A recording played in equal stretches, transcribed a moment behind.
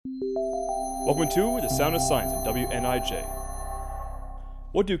Welcome to The Sound of Science on WNIJ.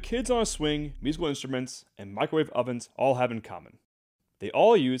 What do kids on a swing, musical instruments, and microwave ovens all have in common? They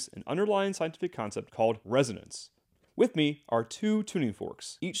all use an underlying scientific concept called resonance. With me are two tuning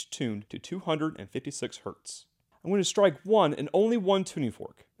forks, each tuned to 256 Hz. I'm going to strike one and only one tuning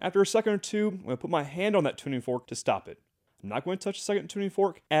fork. After a second or two, I'm going to put my hand on that tuning fork to stop it. I'm not going to touch the second tuning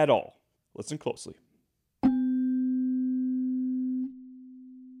fork at all. Listen closely.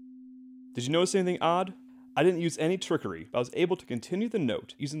 Did you notice anything odd? I didn't use any trickery, but I was able to continue the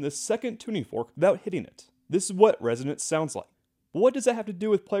note using the second tuning fork without hitting it. This is what resonance sounds like. But what does that have to do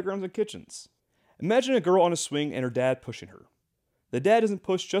with playgrounds and kitchens? Imagine a girl on a swing and her dad pushing her. The dad doesn't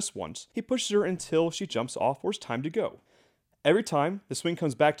push just once, he pushes her until she jumps off or it's time to go. Every time the swing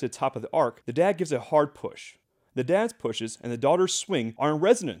comes back to the top of the arc, the dad gives a hard push. The dad's pushes and the daughter's swing are in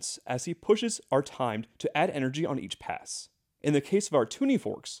resonance as he pushes are timed to add energy on each pass. In the case of our tuning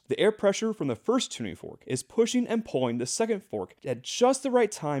forks, the air pressure from the first tuning fork is pushing and pulling the second fork at just the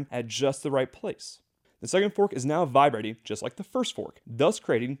right time at just the right place. The second fork is now vibrating just like the first fork, thus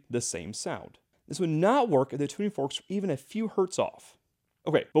creating the same sound. This would not work if the tuning forks were even a few hertz off.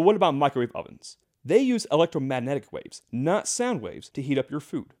 Okay, but what about microwave ovens? They use electromagnetic waves, not sound waves, to heat up your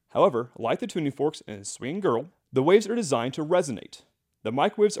food. However, like the tuning forks in Swinging Girl, the waves are designed to resonate. The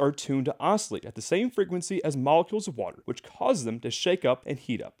microwaves are tuned to oscillate at the same frequency as molecules of water, which causes them to shake up and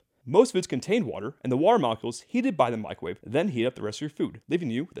heat up. Most foods contain water, and the water molecules heated by the microwave then heat up the rest of your food,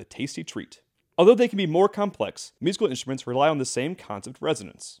 leaving you with a tasty treat. Although they can be more complex, musical instruments rely on the same concept of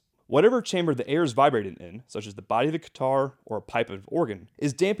resonance. Whatever chamber the air is vibrating in, such as the body of a guitar or a pipe of an organ,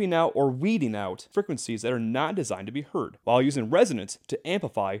 is damping out or weeding out frequencies that are not designed to be heard, while using resonance to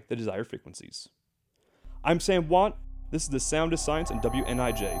amplify the desired frequencies. I'm Sam Watt. This is The Sound of Science on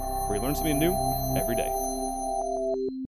WNIJ, where you learn something new every day.